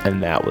once,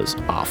 and that was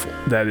awful.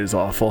 That is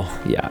awful.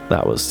 Yeah,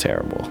 that was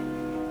terrible.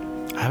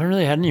 I haven't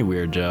really had any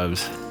weird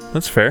jobs.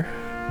 That's fair.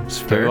 That's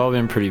They've fair. all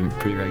been pretty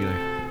regular.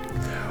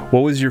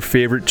 What was your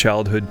favorite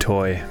childhood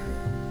toy?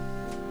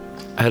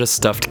 I had a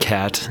stuffed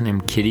cat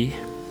named Kitty.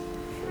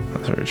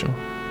 That's original.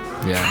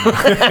 Yeah.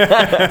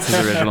 It's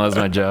as original as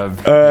my job.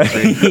 I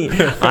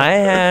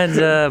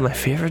had my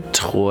favorite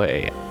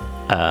toy.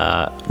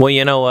 Well,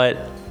 you know what?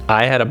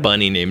 I had a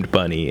bunny named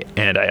Bunny,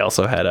 and I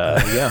also had a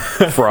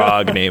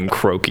frog named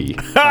Croaky.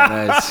 Oh,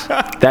 nice.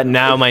 That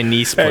now my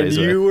niece And plays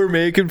with. you were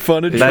making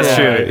fun of That's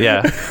Troy. true,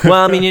 yeah.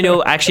 Well, I mean,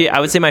 actually, I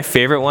would say my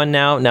favorite one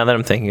now that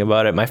I'm thinking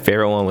about it, my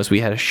favorite one was we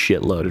had a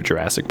shitload of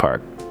Jurassic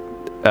Park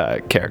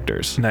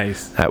characters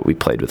Nice. that we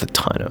played with a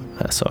ton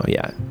of. So,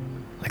 yeah,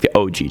 like the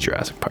OG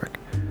Jurassic Park.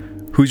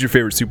 Who's your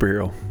favorite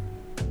superhero?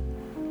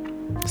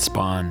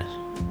 Spawn.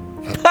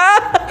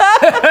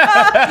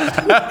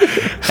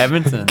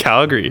 Edmonton.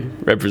 Calgary,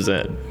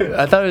 represent.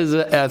 I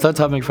thought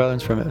Todd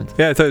McFarlane's from Edmonton.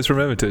 Yeah, I thought he was from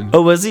Edmonton.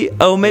 Oh, was he?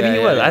 Oh, maybe Yeah, he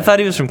yeah, was. yeah. I thought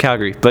he was from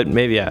Calgary, but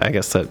maybe, yeah, I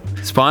guess that.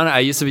 Spawn. I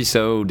used to be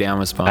so down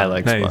with Spawn. I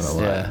like Nice.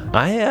 Spawn a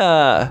lot.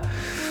 Yeah.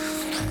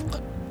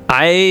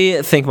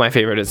 I think my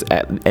favorite is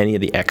any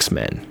of the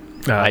X-Men.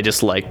 Ah. I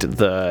just liked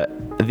the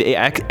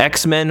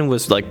X-Men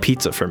was like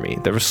pizza for me.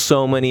 There were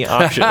so many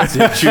options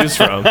to choose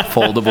from.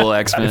 Foldable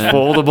X-Men.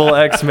 Foldable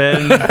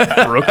X-Men,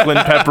 Brooklyn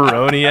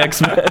pepperoni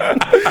X-Men,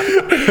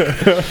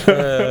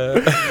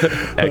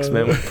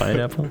 X-Men with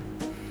pineapple.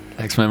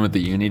 X-Men with the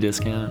uni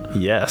discount.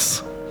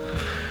 Yes.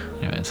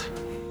 Anyways.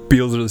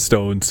 Beatles or the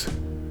Stones?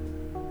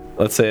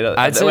 Let's say it.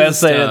 I'd say let's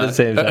the say it at the Stones.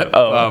 same time.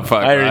 Oh,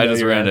 fuck. I already I know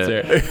just your ruined answer.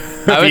 it.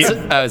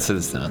 I would say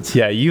the Stones.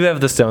 Yeah, you have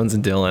the Stones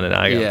and Dylan, and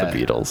I got Yeah. the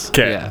Beatles.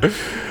 Okay. Yeah.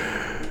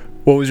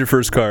 What was your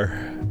first car?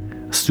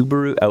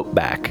 Subaru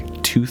Outback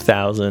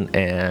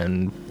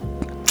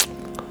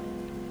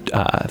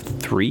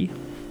 2003.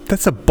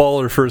 That's a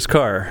baller first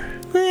car.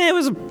 It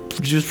was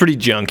pretty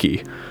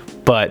junky,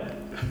 but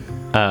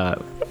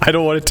I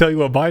don't want to tell you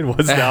what mine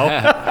was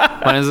now.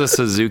 Mine is a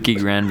Suzuki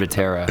Grand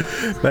Vitara.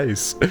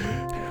 Nice.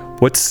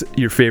 What's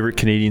your favorite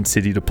Canadian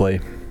city to play?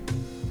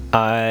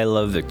 I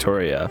love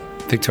Victoria.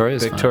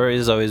 Victoria's fun.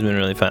 Victoria's always been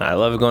really fun. I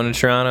love going to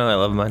Toronto. I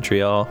love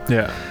Montreal.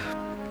 Yeah.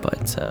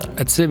 But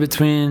I'd say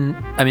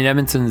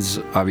Edmonton's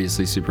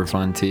obviously super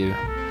fun too.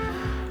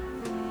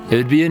 It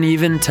would be an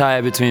even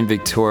tie between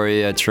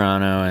Victoria,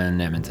 Toronto,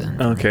 and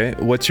Edmonton. Okay.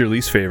 What's your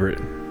least favorite?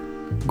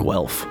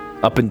 Guelph.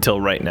 Up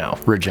until right now.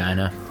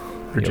 Regina,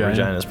 Regina? Yeah,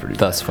 Regina's pretty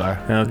thus far.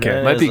 Okay.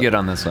 Yeah. Might be good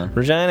on this one.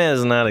 Regina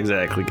is not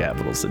exactly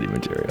capital city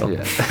material.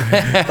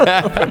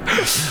 Yeah.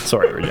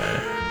 Sorry,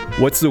 Regina.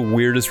 What's the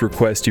weirdest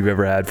request you've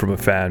ever had from a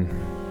fan?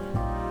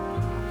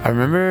 I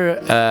remember,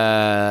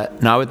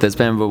 not with this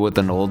band, but with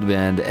an old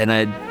band, and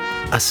I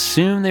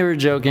assumed they were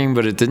joking,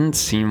 but it didn't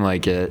seem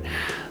like it.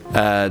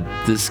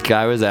 This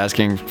guy was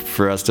asking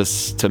for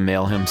us to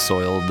mail him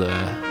soiled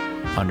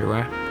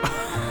underwear.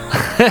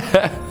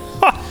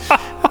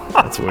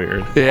 That's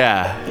weird.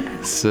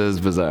 Yeah, so it's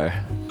bizarre.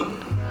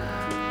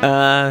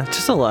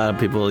 Just a lot of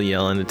people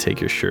yelling to take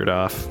your shirt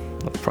off.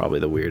 That's probably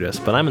the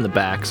weirdest. But I'm in the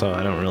back, so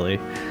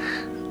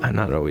I'm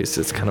not always,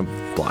 it's kind of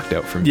blocked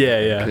out from me.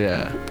 Yeah.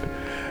 Yeah.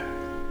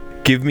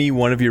 Give me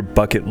one of your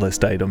bucket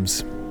list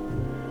items.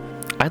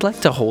 I'd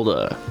like to hold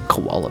a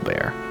koala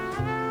bear.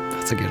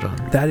 That's a good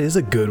one. That is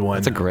a good one.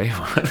 That's a great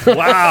one.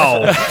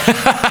 Wow.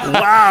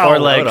 Wow. Or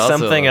like would also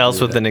something else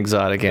do with that. an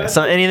exotic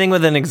animal. Anything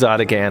with an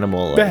exotic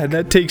animal. Like, Man,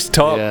 that takes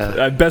top.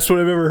 Yeah. Best one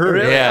I've ever heard.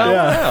 Yeah.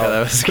 Yeah. That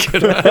was a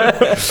good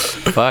one.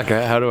 Fuck,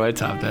 how do I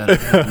top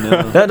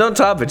that? no, don't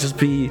top it. Just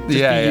be you.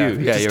 Yeah,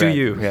 Just you're do right.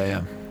 you.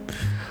 Yeah.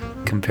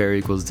 Compare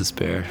equals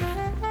despair.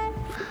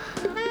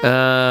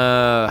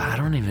 I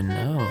don't even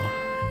know.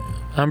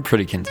 I'm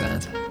pretty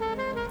content.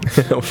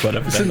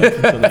 Whatever.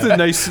 That's a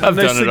nice I've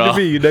done thing it all. to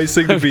be. Nice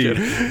thing to be.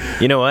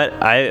 You know what?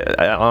 I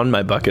on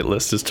my bucket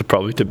list is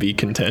to be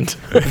content.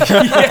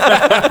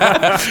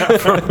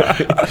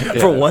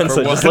 For once,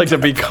 I just like to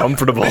be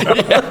comfortable.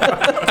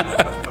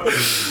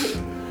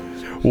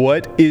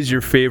 What is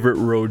your favorite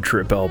road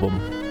trip album?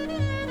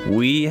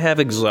 We have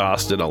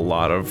exhausted a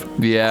lot of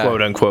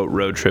quote unquote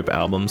road trip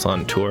albums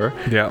on tour.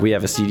 Yeah. We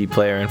have a CD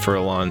player, and for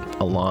a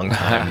long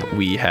time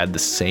we had the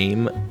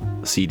same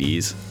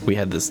CDs. We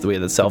had the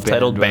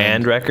self-titled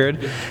band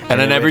record, And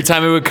then every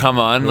time it would come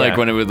on, like Yeah.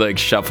 when it would like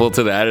shuffle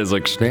to that, it's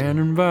like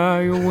standing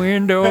by your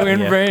window in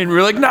Yeah. rain.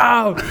 We're like,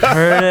 no.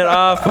 turn it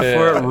off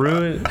before it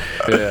ruined.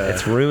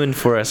 It's ruined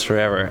for us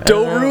forever.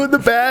 Don't ruin the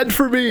band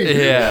for me.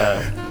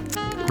 Yeah.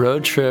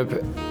 Road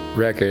trip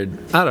record.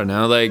 I don't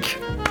know. Like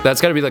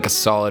that's got to be like a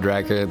solid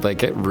record,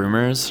 like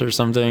Rumors or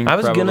something. I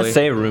was gonna probably.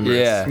 say Rumors.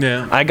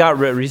 Yeah. I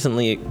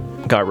recently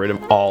got rid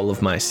of all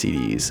of my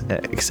CDs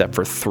except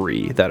for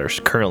 3 that are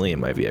currently in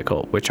my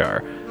vehicle, which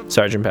are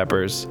Sgt.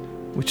 Pepper's,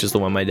 which is the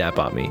one my dad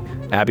bought me,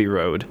 Abbey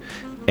Road,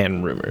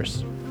 and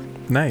Rumors.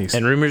 Nice.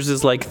 And Rumors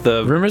is like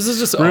the Rumors is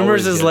just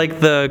Rumors always is good. like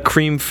the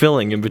cream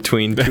filling in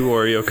between 2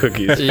 Oreo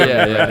cookies.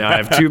 Yeah. Now I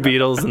have 2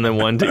 Beatles and then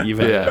 1 to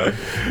even it out.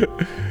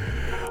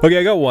 Okay,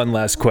 I got one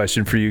last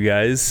question for you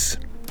guys.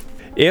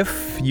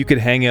 If you could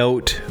hang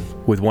out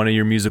with one of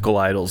your musical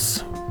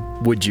idols,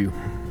 would you?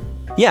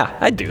 Yeah,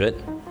 I'd do it.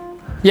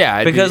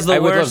 Yeah, Because I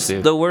the would love worst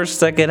to. the worst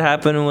that could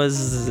happen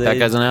was That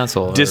guy's an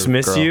asshole. or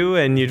dismiss girl. you,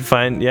 and you'd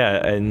find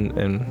and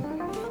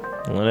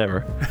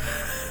whatever.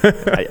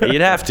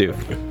 You'd have to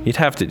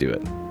do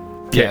it.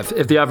 Yeah,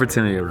 if the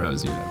opportunity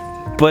arose, you.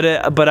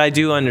 But I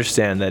do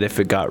understand that if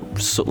it got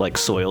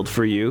soiled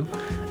for you,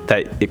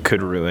 that it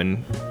could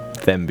ruin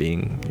them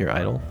being your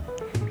idol.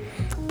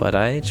 But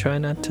I try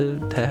not to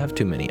have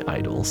too many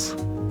idols.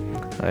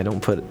 I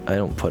don't put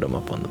them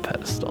up on the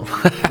pedestal.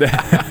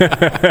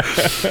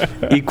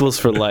 Equals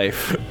for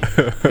life.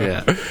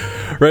 Yeah.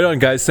 Right on,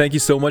 guys. Thank you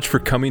so much for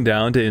coming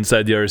down to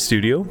Inside the Artist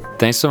Studio.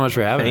 Thanks so much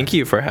for having me. Thank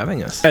you for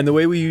having us. And the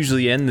way we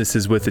usually end this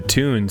is with a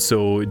tune.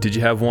 So, did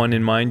you have one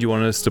in mind you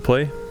wanted us to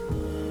play?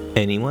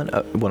 Anyone?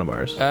 One of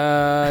ours.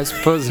 I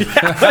suppose.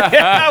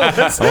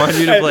 I want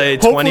you to play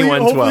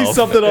 2112. Hopefully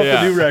something off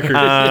Yeah. the new record.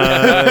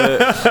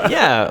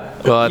 Yeah.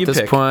 Well, at you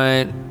this pick.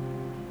 point,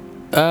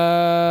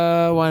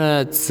 why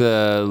not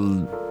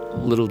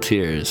Little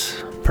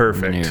Tears?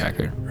 Perfect. New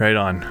record. Right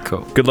on.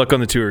 Cool. Good luck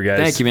on the tour, guys.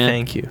 Thank you, man.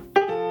 Thank you.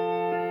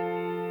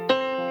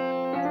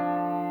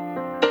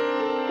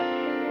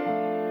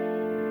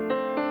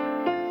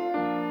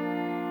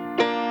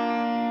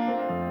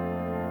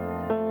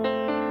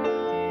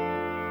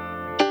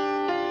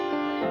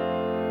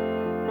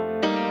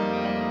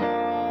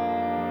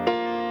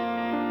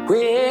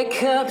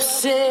 Wake up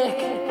sick,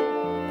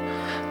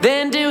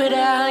 then do it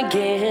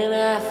again,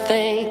 I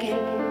think.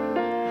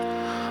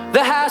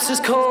 The house is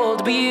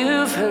cold, but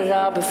you've heard it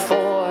all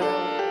before.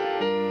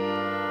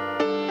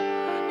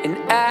 And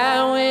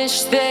I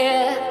wish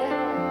that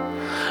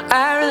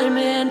I really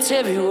meant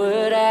every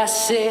word I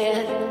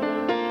said.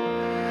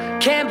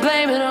 Can't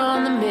blame it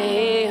on the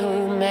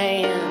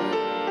mailman.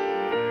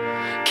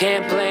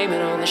 Can't blame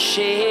it on the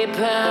shape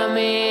I'm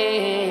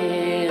in.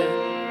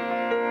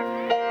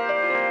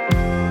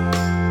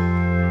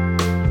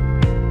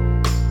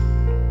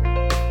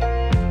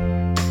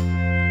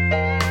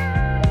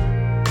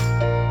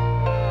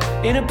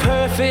 In a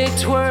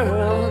perfect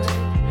world,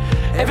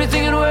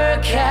 everything would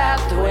work out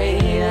the way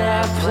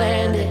that I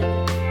planned it.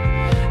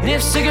 And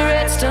if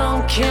cigarettes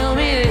don't kill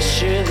me, they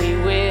surely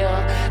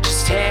will.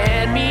 Just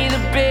hand me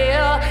the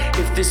bill.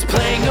 If this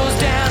plane goes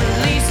down,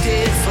 at least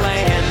it's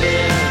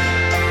landing.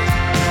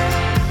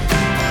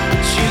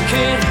 But you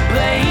could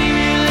blame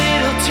your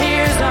little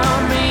tears on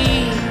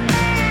me.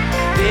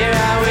 They're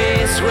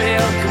always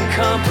welcome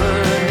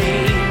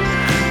company.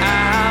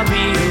 I'll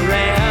be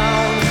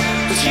around,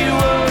 but you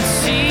won't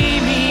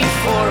see me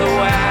for a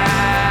while.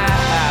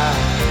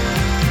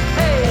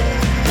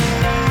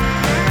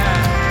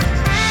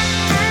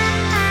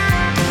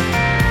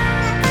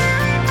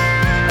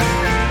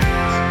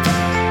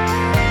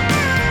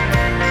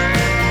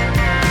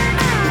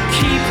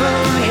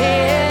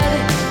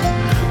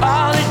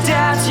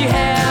 You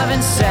have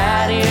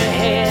inside your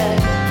head.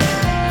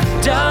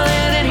 Don't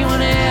let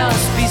anyone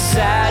else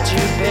beside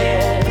your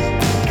bed.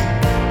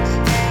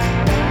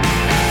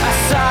 I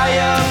saw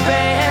your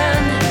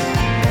band.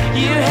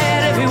 You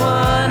had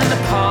everyone in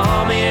the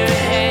palm of your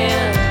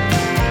hand.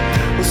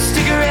 Well,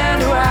 stick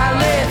around a while,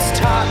 let's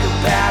talk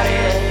about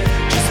it.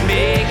 Just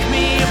make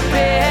me a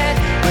bet.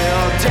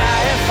 We'll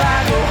die if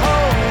I go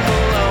home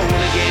alone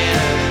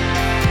again.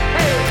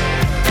 Hey.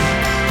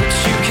 But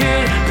you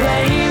could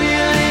blame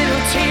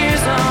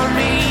tears on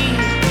me.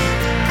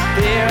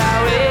 They're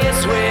always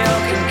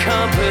welcome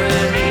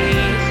company.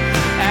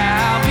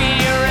 I'll be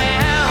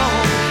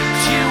around,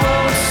 but you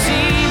won't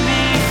see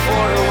me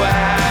for a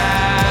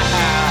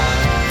while.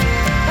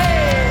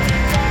 Hey,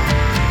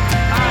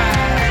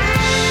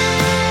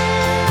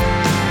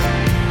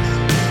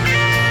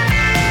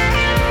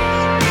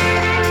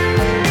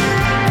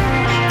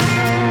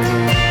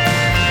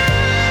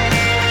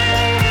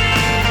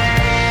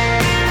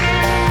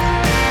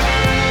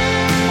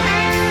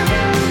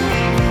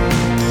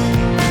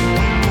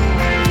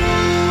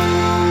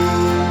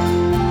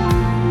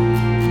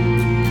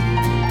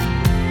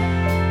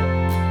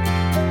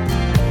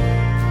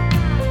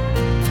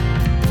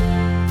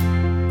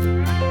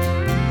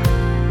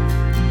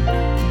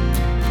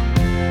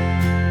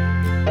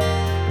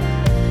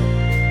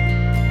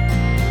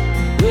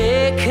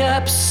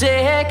 up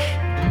sick,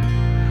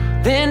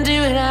 then do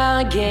it all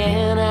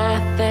again, I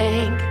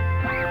think.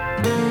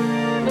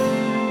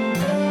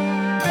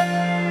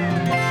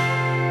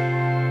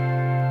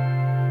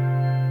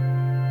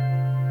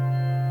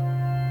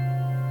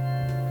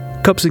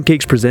 Cups and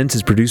Cakes Presents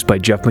is produced by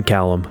Jeff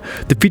McCallum.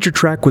 The feature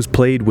track was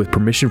played with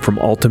permission from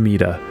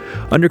Altamira.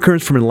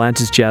 Undercurrents from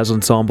Atlantis Jazz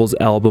Ensemble's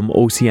album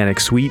Oceanic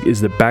Suite is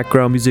the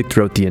background music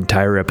throughout the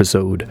entire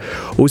episode.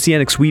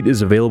 Oceanic Suite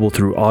is available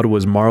through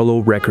Ottawa's Marlowe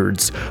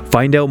Records.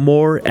 Find out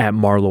more at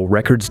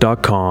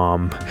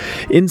marlowerecords.com.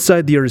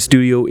 Inside the Artist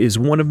Studio is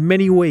one of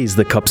many ways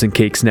the Cups and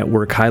Cakes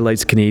Network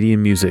highlights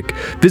Canadian music.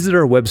 Visit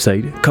our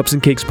website,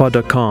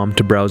 cupsandcakespod.com,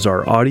 to browse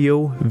our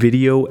audio,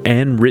 video,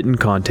 and written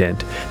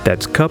content.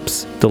 That's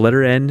cups, the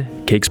letter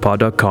N,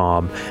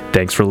 cakespod.com.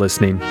 Thanks for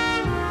listening.